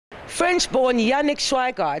French-born Yannick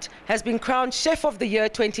Schweighardt has been crowned Chef of the Year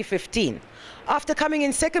 2015. After coming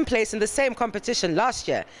in second place in the same competition last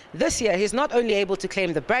year, this year he's not only able to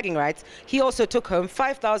claim the bragging rights, he also took home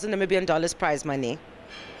 $5,000 Namibian prize money.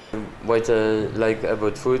 What I like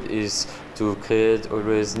about food is to create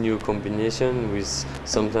always new combination with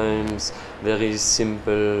sometimes very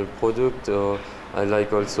simple product, or I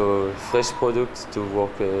like also fresh product, to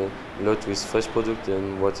work a lot with fresh product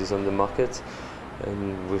and what is on the market.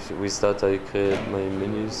 And with that I create my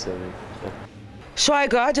menus.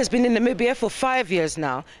 Schweighardt has been in Namibia for 5 years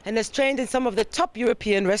now and has trained in some of the top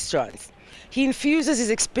European restaurants. He infuses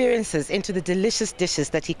his experiences into the delicious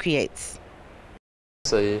dishes that he creates.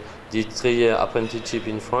 I did 3-year apprenticeship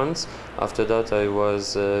in France. After that I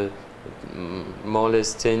was more or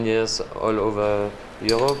less 10 years all over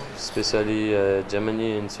Europe, especially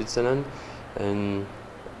Germany and Switzerland. And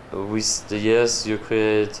with the years you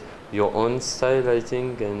create your own style, I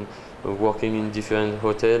think, and working in different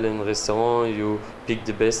hotels and restaurants, you pick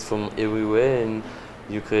the best from everywhere and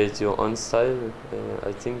you create your own style.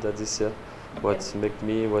 I think that is what makes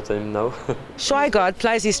me what I'm now. Schweighardt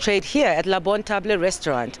plies his trade here at La Bonne Table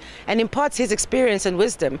restaurant and imparts his experience and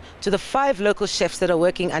wisdom to the 5 local chefs that are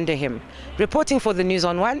working under him. Reporting for the News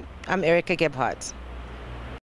on One, I'm Gebhardt.